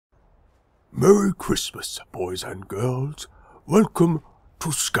Merry Christmas, boys and girls. Welcome to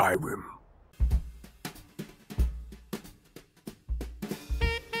Skyrim.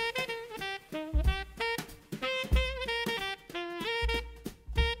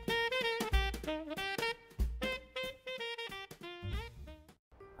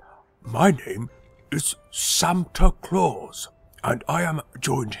 My name is Santa Claus, and I am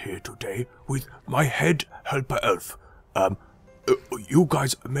joined here today with my head helper elf. You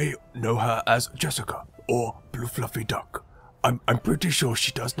guys may know her as Jessica or BlueFluffyDuck. I'm pretty sure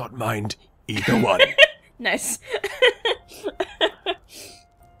she does not mind either one. Nice.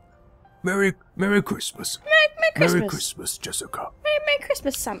 Merry Christmas. Merry Christmas. Merry Christmas, Jessica. Merry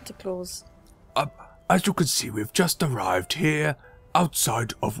Christmas, Santa Claus. As you can see, we've just arrived here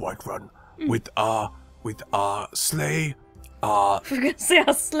outside of Whiterun with our sleigh, We're gonna say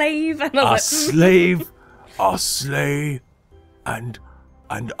our slave, and our slave, our sleigh, and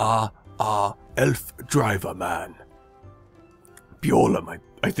our elf driver man. Bjorlam,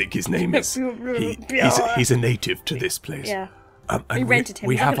 I think his name is. He's a native to this place. Yeah. And we rented him.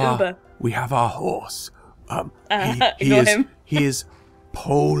 We He's have like an our Uber. we have our horse. He is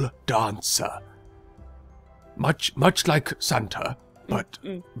pole dancer. Much like Santa, but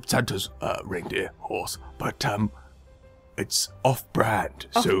Santa's reindeer horse, but it's off-brand,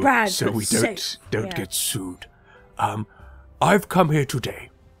 so we don't get sued. I've come here today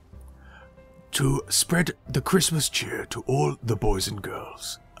to spread the Christmas cheer to all the boys and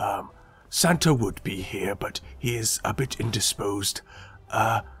girls. Santa would be here, but he is a bit indisposed,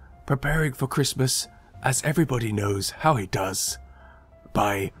 preparing for Christmas, as everybody knows how he does,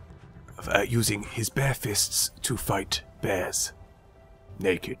 by using his bare fists to fight bears.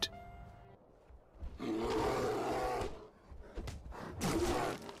 Naked.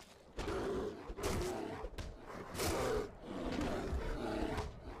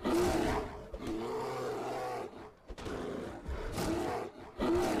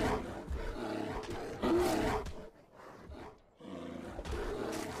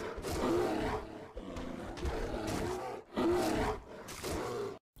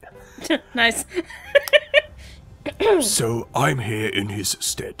 Nice. So I'm here in his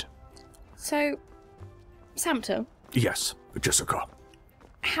stead. So, Santa, Yes, Jessica.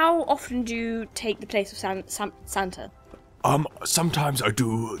 how often do you take the place of Santa? Sometimes I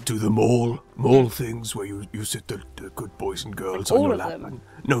do the mall things where you sit the good boys and girls Like on all your of lap. them? And,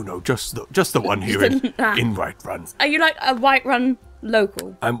 no, just the one here in Whiterun. Are you like a Whiterun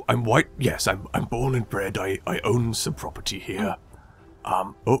local? I'm white. Yes, I'm born and bred. I own some property here.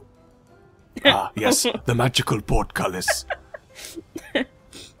 Yes, the magical portcullis.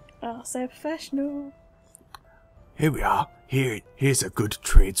 Oh, so professional. Here we are. Here's a good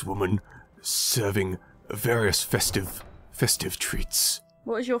tradeswoman serving various festive treats.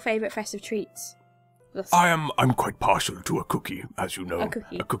 What is your favourite festive treats? I'm quite partial to a cookie, as you know. A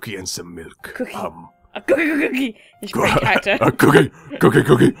cookie. A cookie and some milk. Cookie. A cookie. It's a great character. A cookie.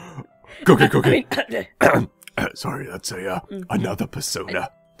 I mean, Sorry, that's another persona.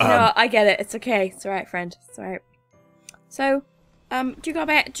 no, I get it. It's okay. It's alright, friend. It's alright. So, do you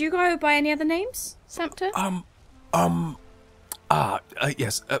go by any other names, Santa?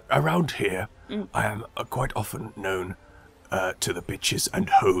 Yes. Around here, I am quite often known to the bitches and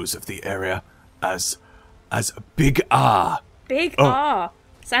hoes of the area as Big R. Big R.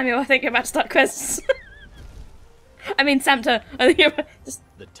 Samuel, I think you're about to start questions. I mean, Santa. I think you're about just.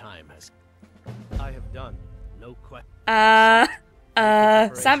 The time has. I have done no question.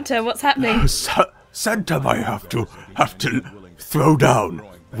 Santa, what's happening? Santa might have to throw down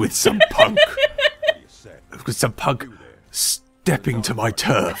with some punk. With some punk stepping to my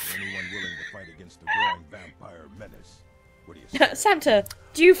turf. Santa,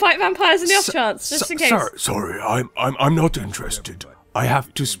 do you fight vampires in the off chance, just in case? Sorry, I'm not interested. I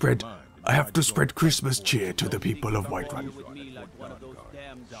have to spread Christmas cheer to the people of Whiterun.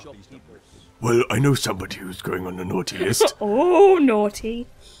 Well, I know somebody who's going on the naughty list. Oh, naughty.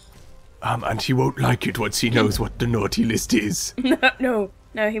 And he won't like it once he knows what the naughty list is.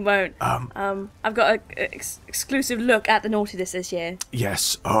 No, he won't. I've got an exclusive look at the naughty list this year.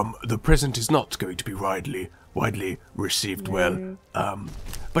 Yes, the present is not going to be widely received well.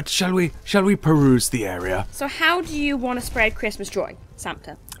 But shall we peruse the area? So how do you want to spread Christmas joy,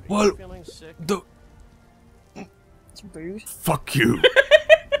 Santa? Well, It's rude. fuck you,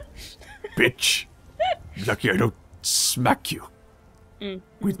 bitch. Lucky I don't smack you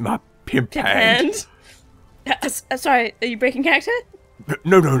with my pimp hand. Sorry, are you breaking character?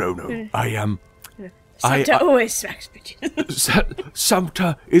 No. I am. Santa always smacks bitches.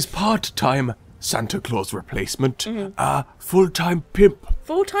 Santa is part-time Santa Claus replacement, full-time pimp.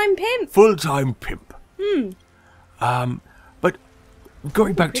 Full-time pimp. Full-time pimp. But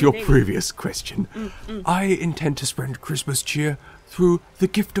going back to your previous question, I intend to spread Christmas cheer through the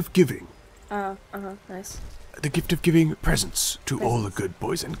gift of giving. Nice. The gift of giving presents to all the good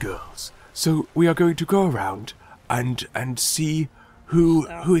boys and girls. So we are going to go around and see who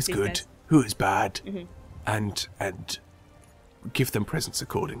is good, who is bad, and give them presents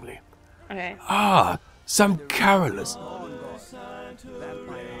accordingly. Okay. Ah, some carolers.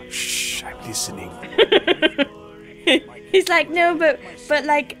 Shh, I'm listening. He's like, no, but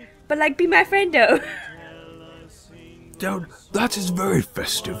be my friend though. That is very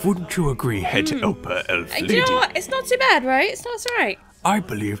festive, wouldn't you agree, head elf lady? You know what? It's not too bad, right? It's alright. I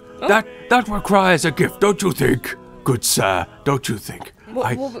believe that requires a gift, don't you think? Good sir, don't you think?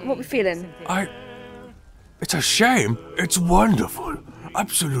 What we feeling? It's a shame. It's wonderful.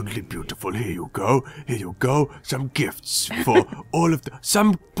 Absolutely beautiful. Here you go. Here you go. Some gifts for all of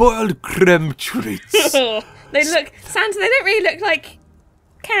some boiled creme treats. They look, Santa, they don't really look like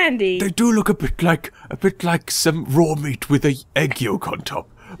candy. They do look a bit like some raw meat with a egg yolk on top.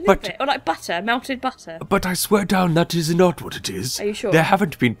 Or like butter, melted butter. But I swear down that is not what it is. Are you sure? There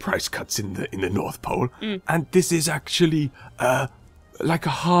haven't been price cuts in the North Pole, and this is actually like a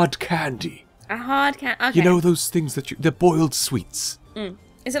hard candy. A hard candy. Okay. You know those things the boiled sweets.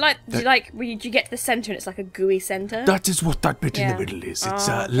 Is it like do you get to the centre and it's like a gooey centre? That is what that bit in the middle is. It's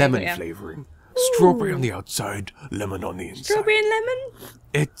lemon flavouring. Strawberry on the outside, lemon on the inside. Strawberry and lemon?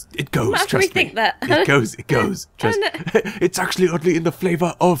 It goes, trust me. Think that. It goes. Trust me. It's actually oddly in the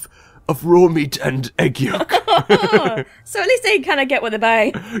flavour of raw meat and egg yolk. So at least they kind of get what they're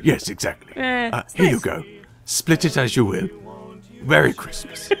buying. Yes, exactly. Here you go. Split it as you will. Merry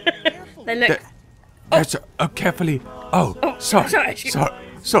Christmas. They look... Carefully... Oh,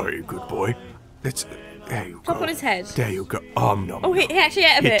 sorry, good boy. There you go. Pop on his head. There you go. No. Oh, he actually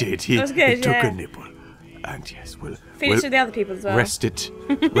ate a bit. He did. He took a nibble. And yes, we'll finish with the other people as well. Rest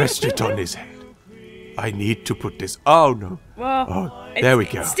it on his head. I need to put this... Oh, no. Well, there we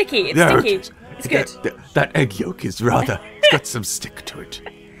go. It's sticky. It's good. That egg yolk is rather... It's got some stick to it.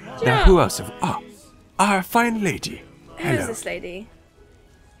 Now, who else have... our fine lady. Who is this lady?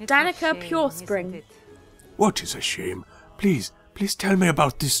 Danica Purespring. What is a shame? Please tell me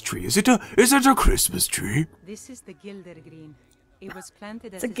about this tree. Is it a Christmas tree? This is the Gildergreen. It was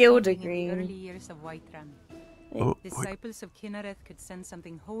planted as a Gildergreen in the early years of Whiterun. Disciples of Kinnereth could sense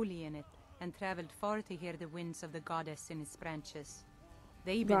something holy in it and travelled far to hear the winds of the goddess in its branches.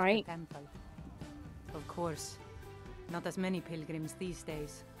 They built the temple. Of course, not as many pilgrims these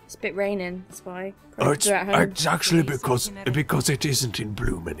days. It's a bit raining, that's why. It's actually because it isn't in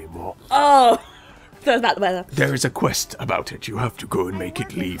bloom anymore. Oh! So about the weather. There is a quest about it. You have to go and make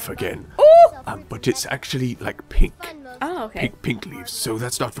it leaf again. Oh! But it's actually like pink. Oh, okay. Pink leaves, so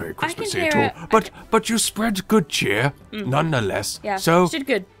that's not very Christmassy at all. But you spread good cheer, nonetheless. Yeah, so did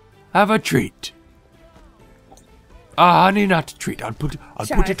good. Have a treat. Honey nut treat. I'll put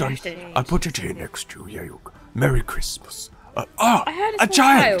it here next to you. Yeah, you go. Merry Christmas. I heard a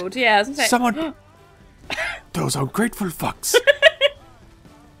child. Yeah, I was gonna say. Someone. Those ungrateful fucks.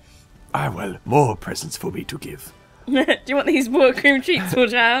 Well, more presents for me to give. Do you want these more cream treats, poor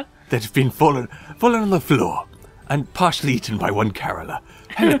child? That have been fallen on the floor and partially eaten by one caroler.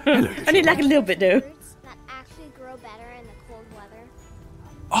 Hello. I need like a little bit though. That actually grow better in the cold weather.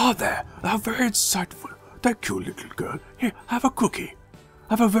 Are there? How very insightful. Thank you, little girl. Here, have a cookie.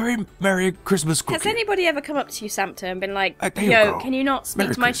 Have a very Merry Christmas cookie. Has anybody ever come up to you, Santa, and been like, yo, can you not speak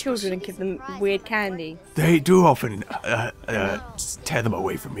Merry to my Christmas. children and give them weird candy? They do often tear them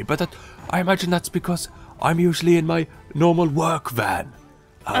away from me, but I imagine that's because I'm usually in my normal work van,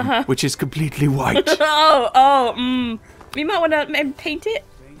 which is completely white. You might want to paint it?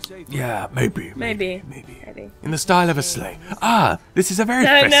 Yeah, maybe. In the style of a sleigh. This is a very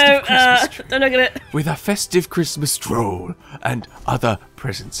festive Christmas tree. Don't look at it. With a festive Christmas stroll and other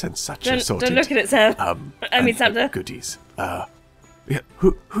presents and such assorted. Don't look at it, Sam. Santa. Goodies.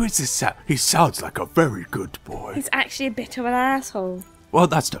 Who is this Sam? He sounds like a very good boy. He's actually a bit of an asshole. Well,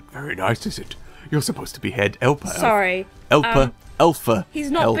 that's not very nice, is it? You're supposed to be head elper. Sorry. Elfer.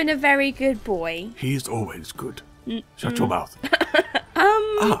 He's not been a very good boy. He's always good. Shut your mouth.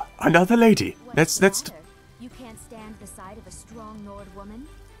 Another lady. Let's. You can't stand the sight of a strong Nord woman.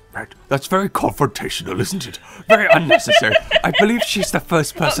 Right. That's very confrontational, isn't it? Very unnecessary. I believe she's the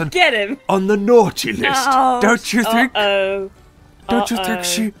first person Get him. on the naughty list. Don't you think? Don't you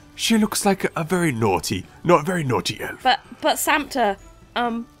think she looks like a very naughty elf? But Santa,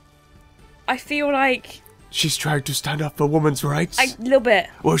 I feel like she's trying to stand up for women's rights. A little bit.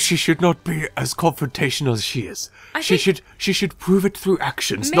 Well, she should not be as confrontational as she is. She should prove it through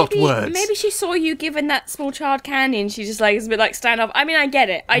actions, not words. Maybe she saw you giving that small child candy and she just like is a bit like stand up. I mean, I get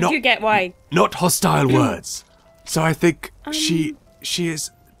it. I do get why. Not hostile words. So I think she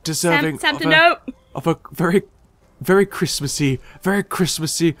is deserving of a very, very Christmassy,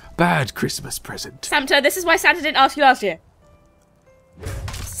 bad Christmas present. Samta, this is why Santa didn't ask you last year.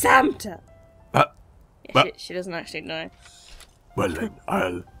 Samta. She doesn't actually know. Well then,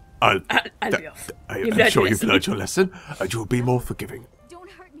 I'll be off. I'm sure you've learned your lesson, and you'll be more forgiving. Don't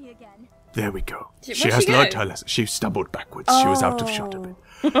hurt me again. There we go. Where'd She has she learned go? her lesson. She stumbled backwards. She was out of shot a bit.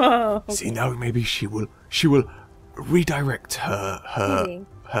 Okay. See, now maybe she will redirect her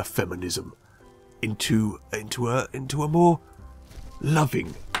feminism into a more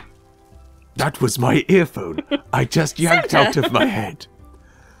loving. That was my earphone. I just yanked out of my head.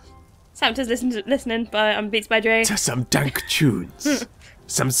 Samta's listening by Beats by Dre. To some dank tunes.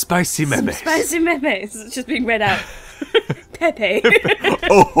 Some spicy memes. Spicy memes. It's just being read out. Pepe.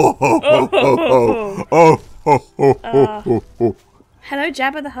 Hello,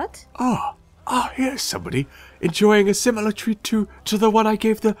 Jabba the Hutt. Here's somebody enjoying a similar treat to the one I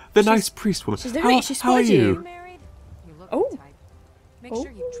gave the nice priest woman. She's doing it. She how are spotted you? you. Married? You look Oh. the type. Make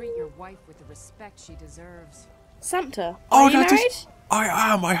sure you treat your wife with the respect she deserves. Samta, Oh, are you that is- married?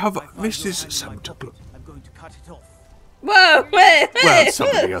 I am. I have Mrs. Santa Claus. I'm going to cut it off. Whoa, wait. Well,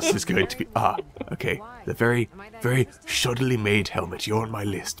 somebody else is going to be. Okay. The very, very shoddily made helmet. You're on my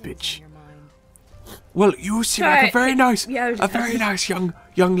list, bitch. Well, you seem like a very nice, young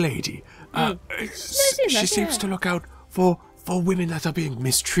lady. She seems to look out for women that are being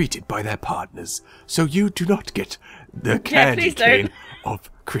mistreated by their partners. So you do not get the candy please don't. cane of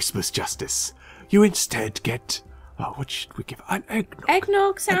Christmas justice. You instead get. What should we give? An eggnog.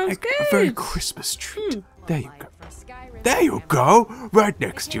 Eggnog sounds good. A very Christmas treat. There you go. There you go. Right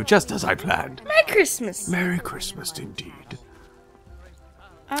next to you, just as I planned. Merry Christmas. Merry Christmas indeed.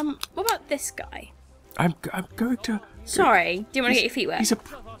 What about this guy? I'm going to. Sorry, do you want to get your feet wet? He's a.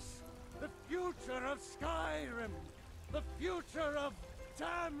 The future of Skyrim. The future of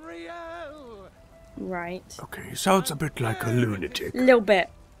Tamriel. Right. Okay, he sounds a bit like a lunatic. Little bit.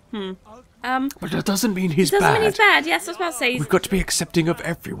 But that doesn't mean he's Doesn't bad. mean he's bad. Yes, I was about to say. We've got to be accepting of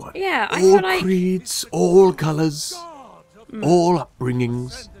everyone. Yeah, I all feel like creeds, all colours, all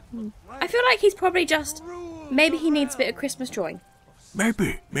upbringings. I feel like he's probably just. Maybe he needs a bit of Christmas joy.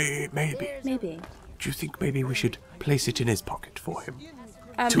 Maybe. Maybe. Do you think maybe we should place it in his pocket for him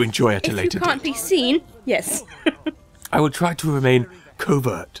to enjoy at a later If you can't date? be seen, yes. I will try to remain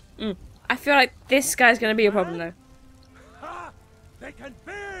covert. I feel like this guy's going to be a problem though. They can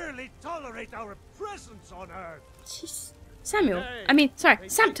barely tolerate our presence on Earth. Jeez. Samuel. I mean, sorry,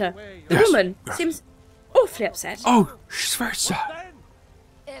 Samta. The Yes, woman yes. seems awfully upset. Oh, she's very sad.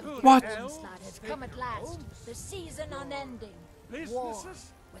 Then, What? Onslaught has come at last. The season unending. War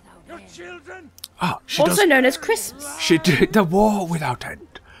businesses, without your end. children. She Also does. known as Christmas. She did the war without end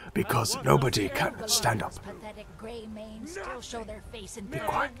because nobody can stand up. Pathetic grey manes still show their face in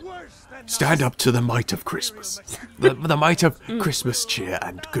quiet. Worse than Stand up to the might of Christmas. The might of Christmas cheer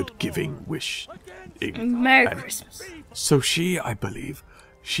and good giving wish. Merry And Christmas. So she, I believe,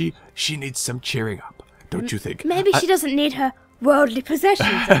 she needs some cheering up, don't you think? Maybe she doesn't need her worldly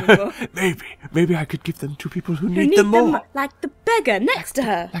possessions anymore. Maybe I could give them to people who Who need them more. like the beggar next to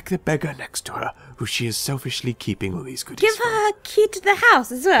her. Like the beggar next to her, who she is selfishly keeping all these goodies Give from. her her key to the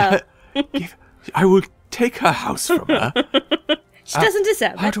house as well. I will take her house from her. She doesn't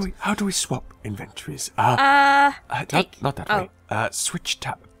deserve How it. do we swap inventories? Take. Not that Oh. way. Switch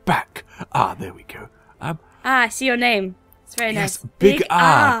tab back. There we go. I see your name. It's very Yes, nice. big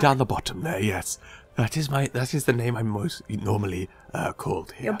R down the bottom there. Yes, that is the name I'm most normally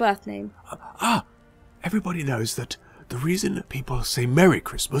called here. Your birth name. Everybody knows that the reason people say Merry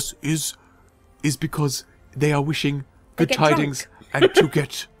Christmas is because they are wishing good get tidings and to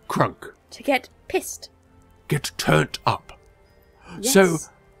get crunk, To get pissed. get turned up. Yes. So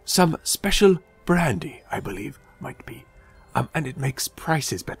some special brandy, I believe, might be. And it makes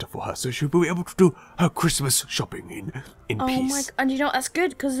prices better for her, so she'll be able to do her Christmas shopping in Oh peace. my! And you know what? That's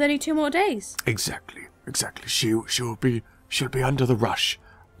good because there's only 2 more days. Exactly. She'll be under the rush,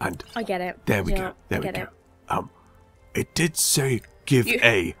 and I get it. there we Yeah, go. There I we get go. it. It did say give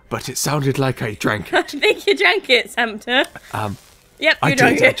A, but it sounded like I drank I it. think you drank it, Samta. Yep, you I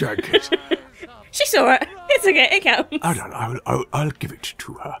drank did. I it. drank it. She saw it. It's okay. It counts. Hold on. I'll give it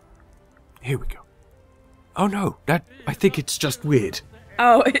to her. Here we go. Oh no, I think it's just weird.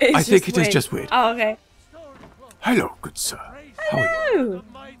 Oh, it is. I think just it is weird. just weird. Oh, okay. Hello, good sir. How are you?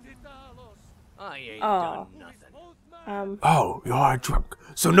 Oh, Mighty Talos. I ain't Oh. done nothing. Oh, you are drunk.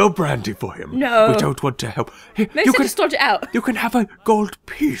 So no brandy for him. No. We don't want to help. Here, Maybe you you can just sort it out. you can have a gold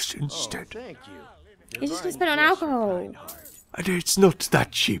piece instead. Thank you. He's just gonna spend it on alcohol. And it's not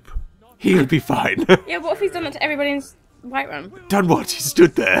that cheap. He'll be fine. Yeah, what if he's done that to everybody in Whiterun? Done what? He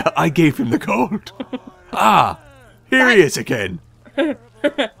stood there. I gave him the gold. Ah, here he is again.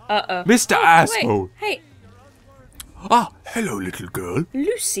 Mr. Asshole. Wait, hey, Ah, hello, little girl.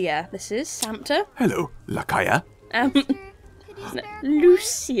 Lucia, this is Samta. Hello, Lakaya.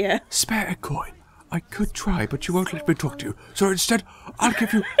 Lucia. Spare a coin. I could try, but you won't let me talk to you. So instead, I'll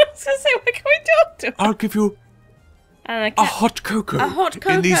give you. I was gonna say, what can we talk to? I'll give you And a hot cocoa. A hot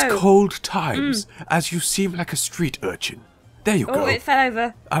in these cocoa. cold times, as you seem like a street urchin. There you Oh, go. it fell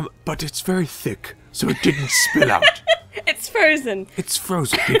over. But it's very thick, so it didn't spill out. It's frozen. It's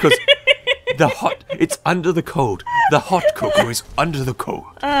frozen because it's under the cold. The hot cocoa is under the cold.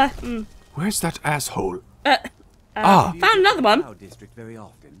 Where's that asshole? Found another one. Our district very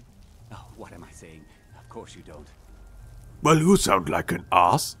often. Oh, what am I saying? Of course you don't. Well, you sound like an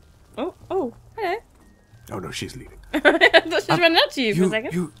ass. Oh, hello. Oh no, she's leaving. I thought she was running up to you for a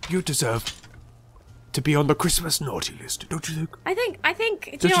second. You deserve to be on the Christmas naughty list, don't you think? I think.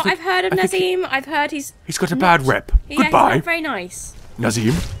 Do Don't you know you what? think- I've heard of I think Nazim. I've heard he's got a bad rep. Yeah, Goodbye, he's not very nice.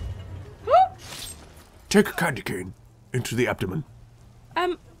 Nazim. Take a candy cane into the abdomen.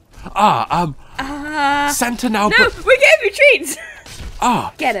 Santa now. No, we gave you treats.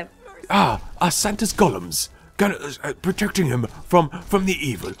 Ah, Get him. Santa's golems. Protecting him from the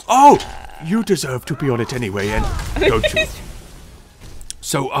evil. Oh, you deserve to be on it anyway, and don't you?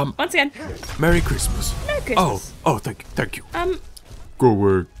 So, Once again. Merry Christmas. Merry Christmas. Oh, thank you. Go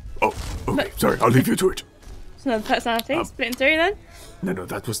away. Oh, okay. Sorry, I'll leave you to it. It's another personality. Split in three then. No,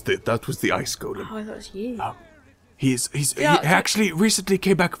 that was the ice golem. Oh, I thought it was you. He actually recently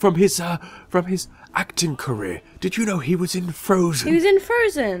came back from his acting career. Did you know he was in Frozen? He was in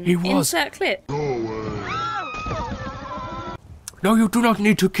Frozen. He was. Insert clip. No, you do not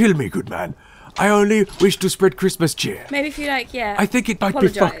need to kill me, good man. I only wish to spread Christmas cheer. Maybe if you yeah. I think it might be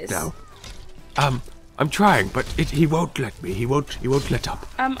fucked apologise. now. I'm trying, but he won't let me. He won't let up.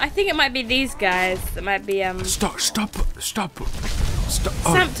 I think it might be these guys that might be Stop.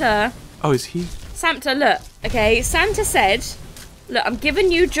 Oh. Samta. Oh, is he? Samta, look. Okay, Santa said, look, I'm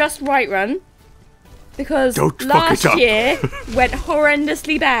giving you just Whiterun because Don't fuck last it up. year went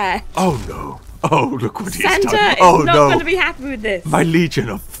horrendously bad. Oh no. Oh, look what he's Santa done. is Oh not no. going to be happy with this. My legion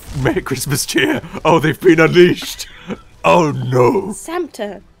of Merry Christmas cheer. Oh, they've been unleashed. Oh no.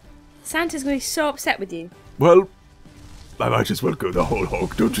 Santa's going to be so upset with you. Well, I might as well go the whole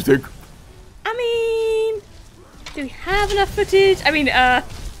hog, don't you think? I mean, do we have enough footage? I mean,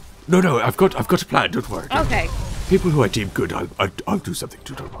 No, I've got a plan. Don't worry. okay. People who I deem good, I'll do something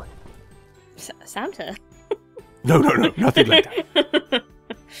to. Don't worry. Santa? No, nothing like that.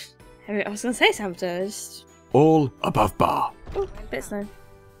 I mean, I was going to say Santa. Just... All above bar. Oh, bit slow.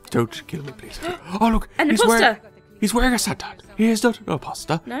 Don't kill me, please. Oh, look. An he's imposter. He's wearing a Santa hat. He is not an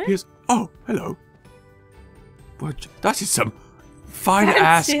imposter. No? He is. Oh, hello. What? That is some fine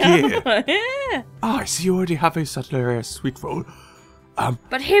ass gear. Yeah. Ah, I see you already have a subtle sweet roll.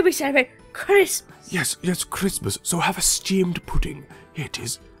 But here we celebrate Christmas. Yes, Christmas. So have a steamed pudding. Here it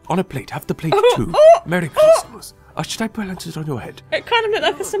is. On a plate. Have the plate too. Merry Christmas. Should I balance it on your head? It kind of looked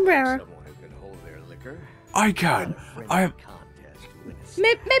like a sombrero. Someone who can hold their liquor. I can. I am. Contest to win a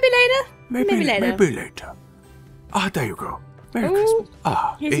Maybe later. Maybe later. Maybe later. Ah, there you go. Merry Christmas.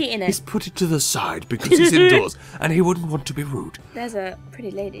 Ah, He's eating it. He's put it to the side because he's indoors and he wouldn't want to be rude. There's a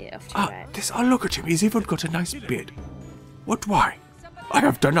pretty lady off to the right. Look at him. He's even got a nice beard. What? Why? I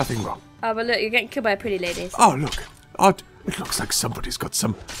have done nothing wrong. Oh, but look, you're getting killed by a pretty lady. So. Oh, look. It looks like somebody's got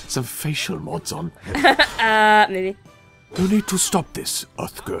some facial mods on. Maybe. You need to stop this,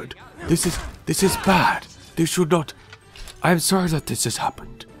 Uthgerd. This is bad. This should not. I am sorry that this has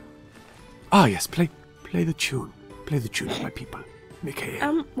happened. Ah, yes. Play the tune. Play the tune of my people.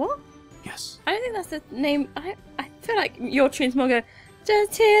 Mikael. What? Yes. I don't think that's the name. I feel like your tune's more go.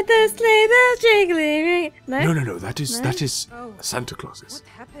 Just hear the sleigh bells jingling. No. No. That is Santa Claus's. What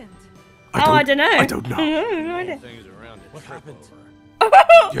happened? I don't know. I don't know. No idea. things around it. What happened?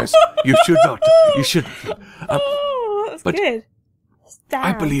 Yes, you should not. You shouldn't. Oh, that's but good. Damn.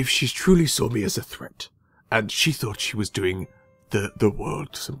 I believe she truly saw me as a threat, and she thought she was doing the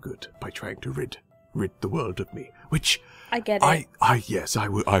world some good by trying to rid the world of me. Which I get it.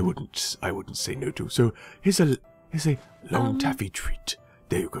 I wouldn't say no to. So here's a long taffy treat.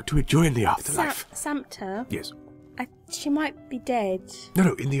 There you go. To enjoy in the afterlife. Samta. Yes. She might be dead.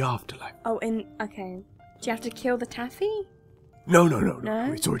 No, in the afterlife. Oh, okay. Do you have to kill the taffy? No. No?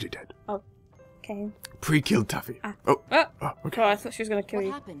 It's already dead. Oh. Okay. Pre-killed Taffy. Ah. Oh, Oh, okay. oh, I thought she was going to kill What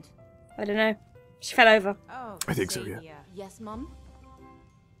you. happened? I don't know. She fell over. Oh, I think so, yeah. Sadia. Yes, Mom?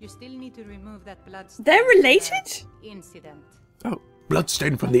 You still need to remove that blood. They're related? Incident. Oh,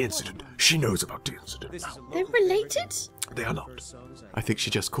 bloodstain from the incident. She knows about the incident. They're related? They are not. I think she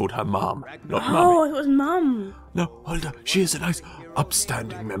just called her mom, not Oh, mummy. it was Mum. No, hold on. She is a nice,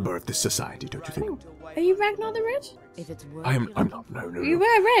 upstanding member of this society, don't you think? Are you Ragnar the Red? If it's worth I'm not. No. You were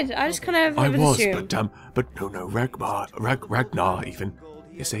red. I just kind of I was, assumed. but no. Ragnar even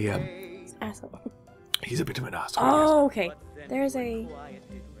is a Asshole. He's a bit of an asshole. Oh, okay. There's a...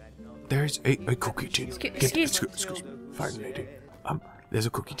 There's a cookie tin. Excuse me, fine lady. There's a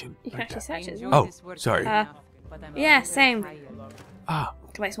cookie tin. You can right actually there. search it as Enjoy well. Oh, this sorry. work enough, but I'm yeah, already same. tired. Ah,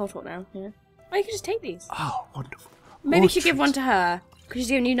 Can make small talk now, yeah. Oh, you can just take these. wonderful. Maybe More you should give one treats. to her. Because she's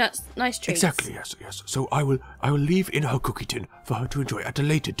giving you nice treats. Exactly, yes. So I will leave in her cookie tin for her to enjoy at a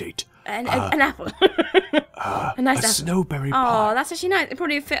later date. An apple. a nice A apple. snowberry Oh, pie. that's actually nice. It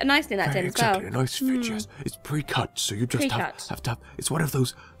probably fit nicely in that tin as well. Exactly, a nice fit, yes. It's pre-cut, so you just Pre-cut. have to have... It's one of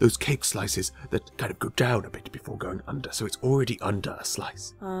those cake slices that kind of go down a bit before going under, so it's already under a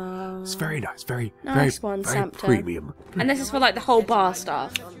slice. It's very nice, very one, very Samter. premium. And this is for like the whole bar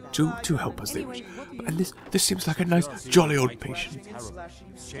staff. To help us they wish. And this seems like a nice, jolly old patient.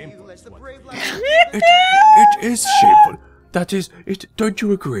 It is shameful. That is it. Don't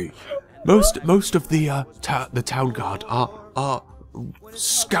you agree? Most of the town guard are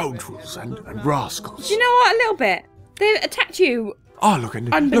scoundrels and rascals. Do you know what? A little bit. They attacked you Ah, look at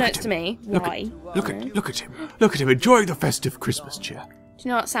him. unbeknownst to me. Look Why? Look at him. Look at him enjoying the festive Christmas cheer. Do you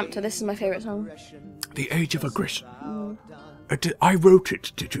know what, Samter? This is my favourite song. The Age of Aggression. I wrote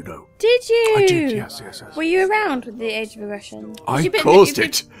it. Did you know? Did you? I did. Yes. Were you around with the Age of Aggression? I caused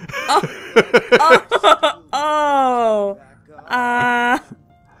it. Oh.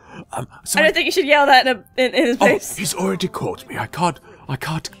 So I don't think you should yell that in his Oh, face. he's already caught me. I can't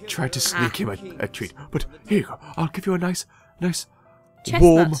try to sneak him a treat. But here you go. I'll give you a nice warm,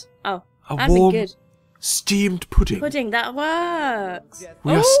 Chestnut. Oh, a that'd be warm good. steamed pudding. Pudding, that works.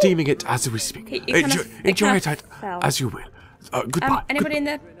 We are Oh. steaming it as we speak. It kind of- it Enjoy kind it of fell. as you will. Goodbye. Anybody in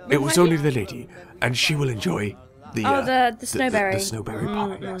goodbye. the It was room only behind the lady, and she will enjoy the the snowberry. the snowberry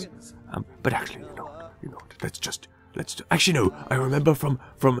pie. Yes. But actually, let's actually no. I remember from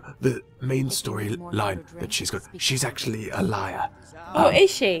the main story line that she's actually a liar. Oh,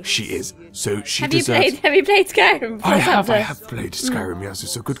 is she? She is. So she Have you deserves. played Skyrim before, I have Samter? played Skyrim. Yes,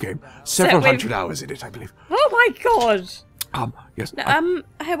 it's a good game. Several we've- hundred hours in it, I believe. Oh my god. Yes.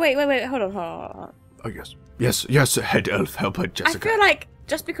 Hey, wait, hold on. Oh yes. Head elf, help her, I Jessica. feel like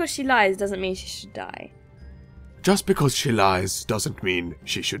just because she lies doesn't mean she should die. Just because she lies doesn't mean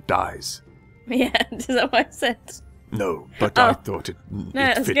she should dies. Yeah, is that what I said? No, but Oh. I thought it No, fit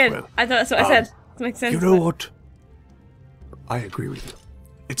that's good. well. I thought that's what I said. That makes sense. You know what? I agree with you.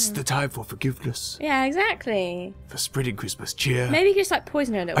 It's the time for forgiveness, Yeah, exactly. for spreading Christmas cheer. Maybe you could just like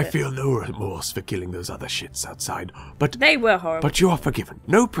poison her a little I bit. feel no remorse for killing those other shits outside, but They were horrible. you are forgiven.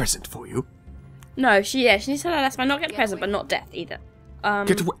 No present for you. No, she needs to learn that's fine. Not get a present, but not death either.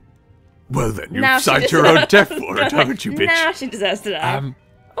 Get away. Well then, Now you've she signed your own deserves death to for it, die. haven't you, bitch? Now she deserves to die.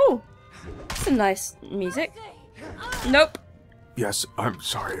 Oh, some nice music. Nope. Yes, I'm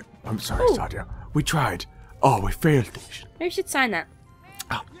sorry, Ooh. Sadia. We tried. Oh, we failed. Maybe you should sign that.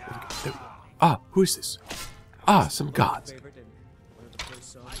 Ah, there we go. Who is this? Some guards.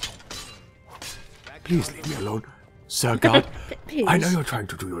 Please leave me alone, Sir Guard. Please. I know you're trying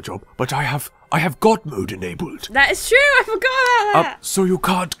to do your job, but I have God mode enabled. That is true. I forgot about that. So you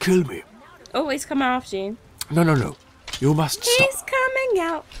can't kill me. Oh, he's coming after you. No. You must He's stop. coming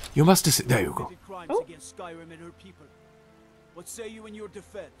out. You must there you go. Crimes against Skyrim and her people. What say you in your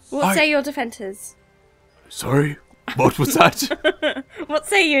defense? What say your defences? Sorry, what was that? What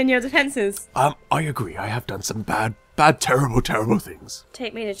say you in your defences? I agree. I have done some bad, terrible things.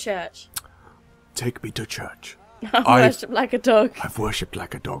 Take me to church. Take me to church. I worship like a dog. I've worshipped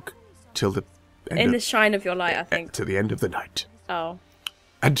like a dog till the end In of, the shine of your light, I think. to the end of the night. Oh.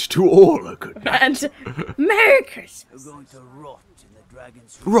 And to all a good night. And Merry Christmas. You're going to rot in the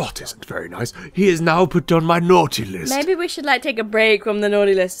dragon's Rot isn't very nice. He is now put on my naughty list. Maybe we should like take a break from the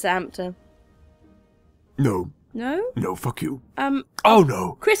naughty list, Samter. No, No? fuck you. Oh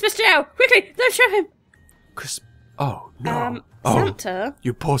no. Christmas Joe! Quickly! Don't show him! Oh, no. Samter?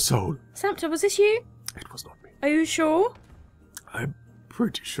 You poor soul. Samter, was this you? It was not me. Are you sure? I'm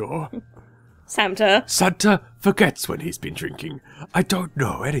pretty sure. Samter. Santa forgets when he's been drinking. I don't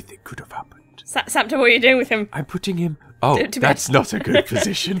know. Anything could have happened. Samter, what are you doing with him? I'm putting him... Oh, To bed. that's not a good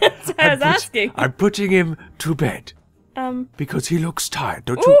position. That's what I was asking. I'm putting him to bed. Because he looks tired,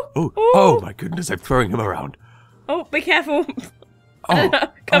 don't you? Oh my goodness, I'm throwing him around. Oh, be careful.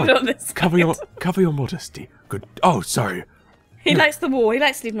 Cover on this. Cover your modesty. Good. Oh, sorry. He likes the wall. He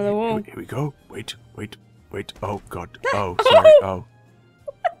likes sleeping on the wall. Here we go. Wait. Oh God. Oh, sorry. Oh.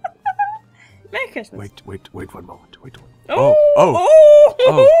 Merry Christmas. Wait 1 moment. Wait. Oh.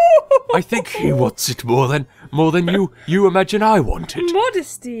 I think he wants it more than you imagine I want it.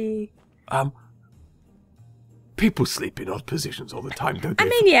 Modesty. People sleep in odd positions all the time, don't they? I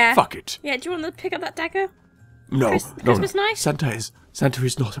mean, yeah. Fuck it. Yeah, do you want to pick up that dagger? No. Christmas knife? Santa is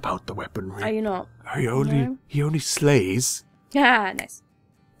not about the weaponry. Are you not? He only slays Ah, nice.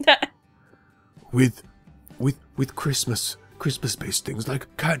 with Christmas-based things like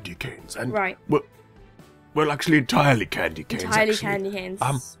candy canes and Right. Well, actually, entirely candy canes. Entirely candy canes.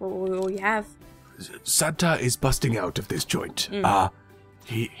 All you have. Santa is busting out of this joint.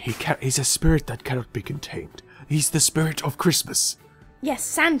 He's a spirit that cannot be contained. He's the spirit of Christmas. Yes,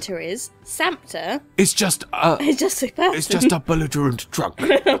 Santa is. Sampter It's just is just a person. it's just a belligerent drunk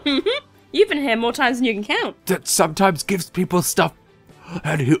You've been here more times than you can count. that sometimes gives people stuff,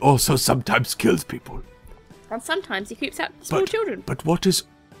 and he also sometimes kills people. And sometimes he creeps out small children. But what is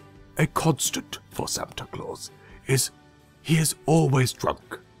a constant for Santa Claus is he is always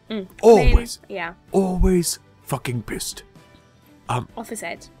drunk. Always. I mean, yeah. Always fucking pissed. Off his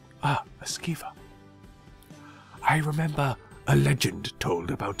head. A skeever. I remember a legend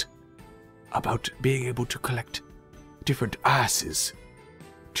told about being able to collect different asses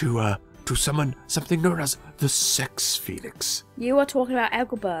to summon something known as the Sex Phoenix. You are talking about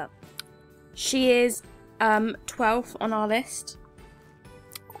Engelbert. She is 12th on our list.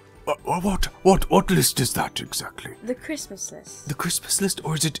 What list is that exactly? The Christmas list. The Christmas list,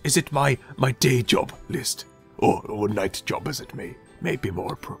 or is it my day job list, or night job as it may be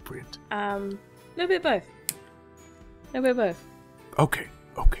more appropriate? A little bit of both. Okay.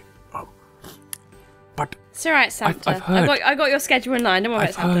 But it's alright, Santa. I've heard, I got your schedule in line. Don't worry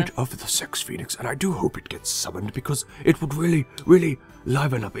I've about Santa. heard of the Sex Phoenix, and I do hope it gets summoned because it would really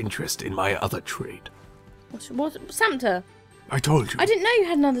liven up interest in my other trade. What Santa? I told you. I didn't know you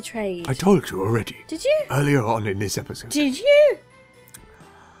had another trade. I told you already. Did you? Earlier on in this episode. Did you?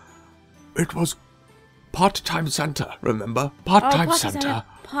 It was part-time Santa, remember? Part-time Santa.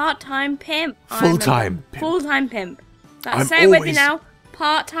 Part-time pimp. Full-time pimp. Full-time pimp. I'm Say it with me always- now.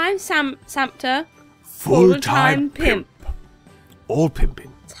 Part-time Santa. Full-time pimp. All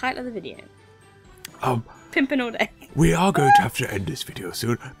pimping. Title of the video. Pimping all day. We are going to have to end this video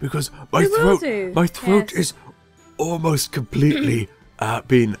soon because my throat is almost completely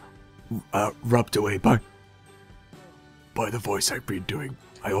been rubbed away by the voice I've been doing.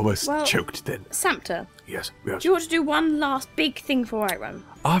 I almost choked then. Santa. Yes. Do you want to do one last big thing for Whiterun?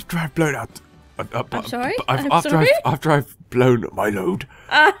 After I've blown out. I'm sorry? After I've blown my load,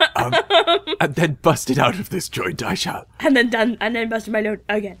 and then busted out of this joint, I shall. And then busted my load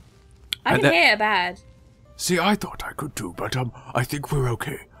again. I can hear it bad. See, I thought I could too, but I think we're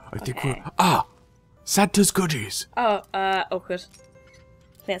okay. I think we're Santa's goodies. Awkward.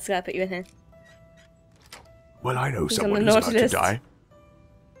 Let's go put you in here. Well, I know He's someone on the who's about naughty to die.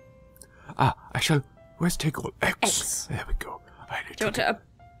 I shall. Where's take all X? X. There we go. Do you want to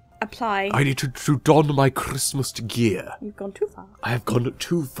apply? I need to don my Christmas gear. You've gone too far. I have gone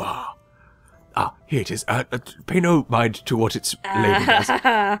too far. Here it is. Pay no mind to what it's labeled as.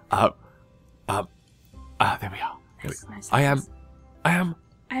 There we are. Nice. I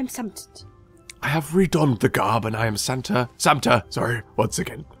am Santa. I have redonned the garb and I am Santa, sorry, once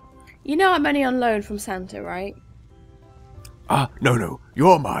again. You know I'm only on loan from Santa, right? No,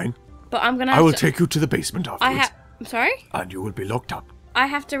 you're mine. But I'm gonna I will take you to the basement afterwards. I'm sorry? And you will be locked up. I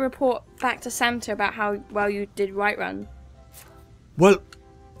have to report back to Santa about how well you did Whiterun. Well,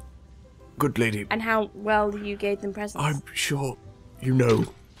 good lady. And how well you gave them presents. I'm sure you know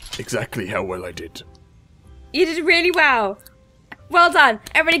exactly how well I did. You did really well. Well done.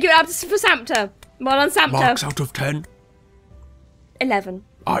 Everybody give it up for Santa. Well done, Santa. Marks out of 10? 11.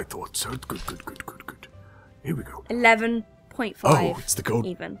 I thought so. Good. Here we go. 11.5. Oh, it's the gold.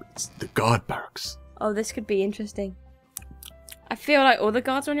 Even. It's the guard barracks. Oh, this could be interesting. I feel like all the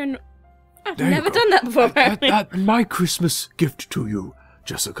guards are on your... I've There you never go. done that before, apparently. My Christmas gift to you,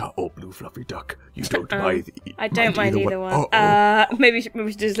 Jessica or BlueFluffyDuck. You don't mind. I don't mind either one. Uh-oh. Maybe we should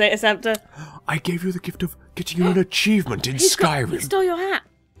do this later, Santa. I gave you the gift of getting you an achievement in Skyrim. He stole your hat.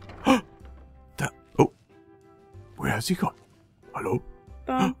 Where has he gone? Hello?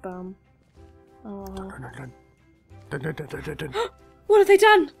 Bum, bum. Oh. Dun. What have they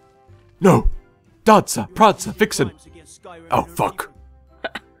done? No! Dancer, Prancer, Vixen! Oh, fuck.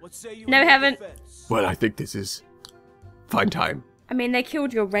 No, we haven't. Well, I think this is fine time. I mean, they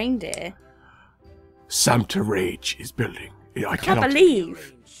killed your reindeer. Santa Rage is building. I Can't cannot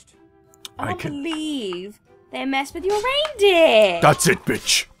believe. I I can't can- believe they messed with your reindeer. That's it,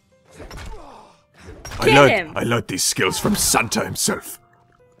 bitch. Kill him. I learned these skills from Santa himself.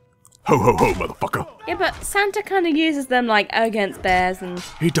 Ho ho ho, motherfucker. Yeah, but Santa kind of uses them like against bears and.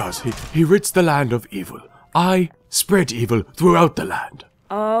 He does. He rids the land of evil. I spread evil throughout the land.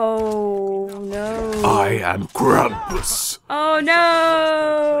 Oh no. I am Krampus. Oh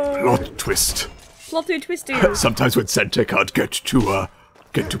no. Plot twist. Plotty twisty. Sometimes when Santa can't get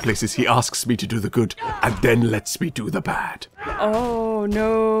to places, he asks me to do the good and then lets me do the bad. Oh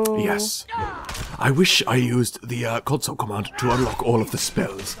no. Yes. I wish I used the console command to unlock all of the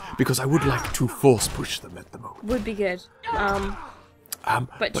spells, because I would like to force push them at the moment. Would be good.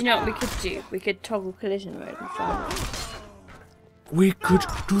 But do you know what we could do? We could toggle collision mode and stuff. We could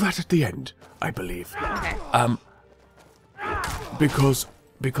do that at the end, I believe. Okay. Because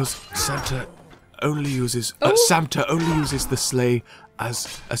Santa only uses the sleigh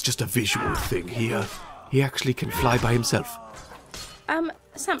as just a visual thing. He actually can fly by himself.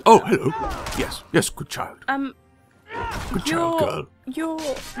 Sam. Oh, hello. Yes, good child. Good child, girl. Your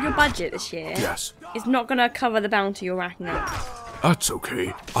budget this year. Yes. Is not gonna cover the bounty you're racking up. That's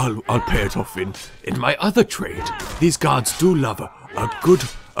okay. I'll pay it off in my other trade. These guards do love a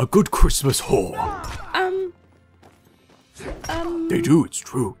good Christmas whore. They do, it's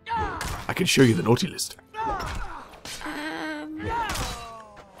true. I can show you the naughty list.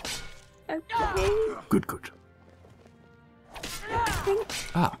 Okay. Good. I think.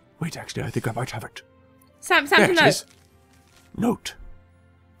 Wait, actually, I think I might have it. Sam's There a it note. is. Note.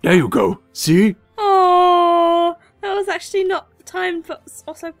 There you go. See? Oh, that was actually not timed, but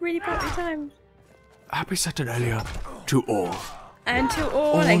also really perfectly timed. Happy Saturnalia to all. And to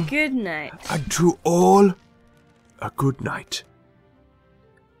all a good night. And to all, a good night.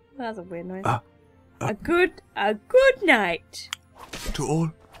 That's a weird noise. A good night. To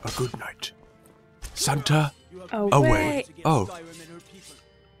all, a good night. Santa, Away. away. Oh.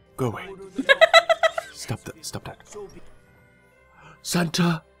 Go away. Stop that.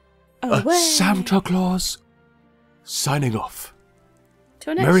 Santa, Away. Santa Claus, signing off.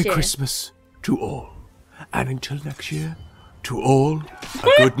 Till next Merry year. Christmas to all. And until next year, to all, a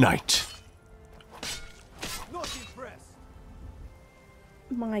good night. Not impressed.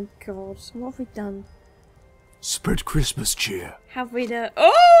 My God, what have we done? Spread Christmas cheer. Have we done?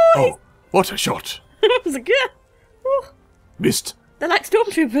 Oh, Oh, what a shot. that was a good. Oh, Missed. they're like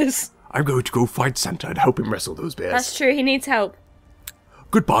stormtroopers. I'm going to go find Santa and help him wrestle those bears. That's true. He needs help.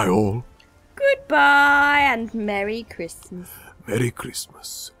 Goodbye, all. Goodbye and Merry Christmas. Merry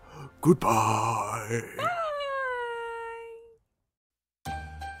Christmas. Goodbye.